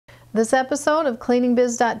This episode of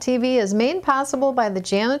CleaningBiz.tv is made possible by the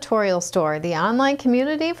Janitorial Store, the online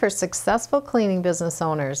community for successful cleaning business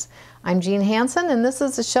owners. I'm Jean Hansen, and this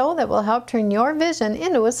is a show that will help turn your vision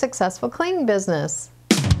into a successful cleaning business.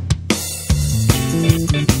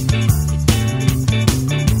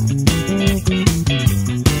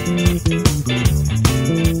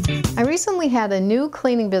 I recently had a new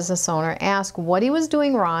cleaning business owner ask what he was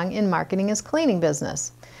doing wrong in marketing his cleaning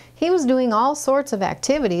business. He was doing all sorts of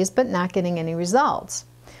activities but not getting any results.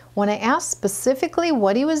 When I asked specifically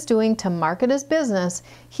what he was doing to market his business,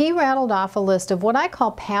 he rattled off a list of what I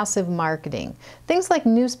call passive marketing, things like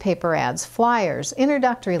newspaper ads, flyers,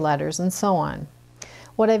 introductory letters, and so on.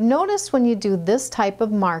 What I've noticed when you do this type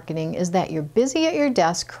of marketing is that you're busy at your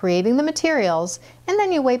desk creating the materials, and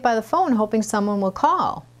then you wait by the phone hoping someone will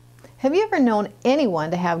call. Have you ever known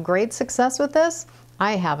anyone to have great success with this?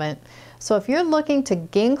 I haven't. So if you're looking to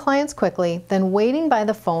gain clients quickly, then waiting by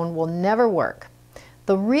the phone will never work.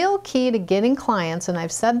 The real key to getting clients, and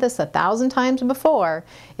I've said this 1,000 times before,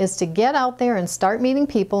 is to get out there and start meeting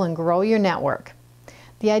people and grow your network.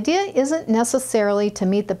 The idea isn't necessarily to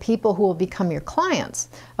meet the people who will become your clients.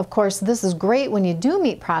 Of course, this is great when you do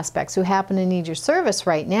meet prospects who happen to need your service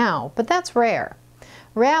right now, but that's rare.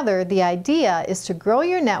 Rather, the idea is to grow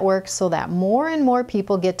your network so that more and more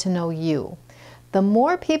people get to know you. The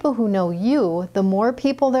more people who know you, the more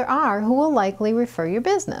people there are who will likely refer your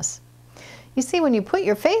business. You see, when you put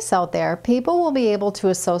your face out there, people will be able to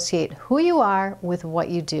associate who you are with what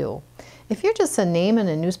you do. If you're just a name in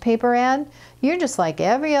a newspaper ad, you're just like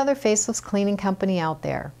every other faceless cleaning company out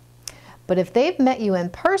there. But if they've met you in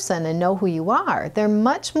person and know who you are, they're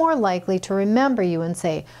much more likely to remember you and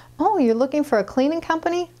say, "Oh, you're looking for a cleaning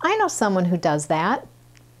company? I know someone who does that."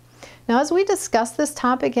 Now, as we discussed this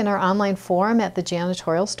topic in our online forum at the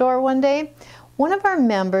Janitorial Store one day, one of our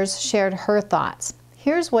members shared her thoughts.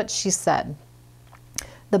 Here's what she said.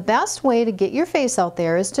 The best way to get your face out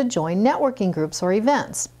there is to join networking groups or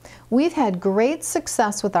events. We've had great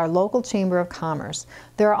success with our local Chamber of Commerce.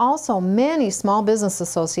 There are also many small business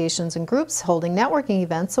associations and groups holding networking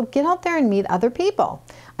events, so get out there and meet other people.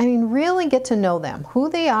 I mean, really get to know them, who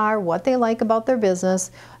they are, what they like about their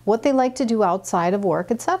business, what they like to do outside of work,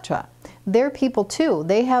 etc. They're people too.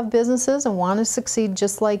 They have businesses and want to succeed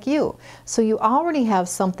just like you, so you already have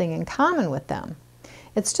something in common with them.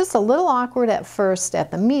 It's just a little awkward at first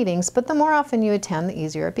at the meetings, but the more often you attend, the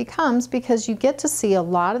easier it becomes because you get to see a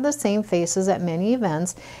lot of the same faces at many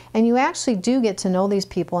events, and you actually do get to know these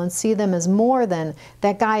people and see them as more than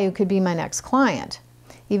that guy who could be my next client.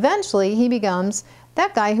 Eventually, he becomes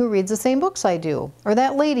that guy who reads the same books I do, or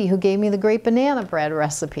that lady who gave me the great banana bread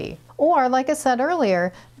recipe. Or, like I said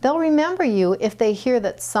earlier, they'll remember you if they hear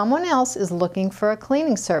that someone else is looking for a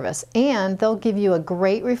cleaning service, and they'll give you a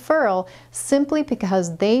great referral simply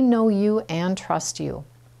because they know you and trust you.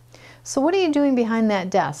 So what are you doing behind that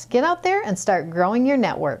desk? Get out there and start growing your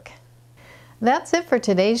network. That's it for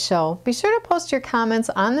today's show. Be sure to post your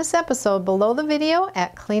comments on this episode below the video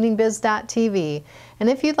at CleaningBiz.tv. And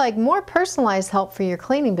if you'd like more personalized help for your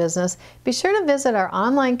cleaning business, be sure to visit our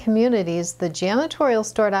online communities,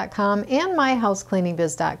 thejanitorialstore.com and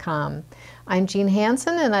myhousecleaningbiz.com. I'm Jean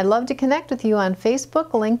Hansen, and I'd love to connect with you on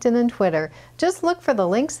Facebook, LinkedIn, and Twitter. Just look for the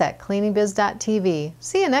links at CleaningBiz.tv.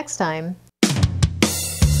 See you next time.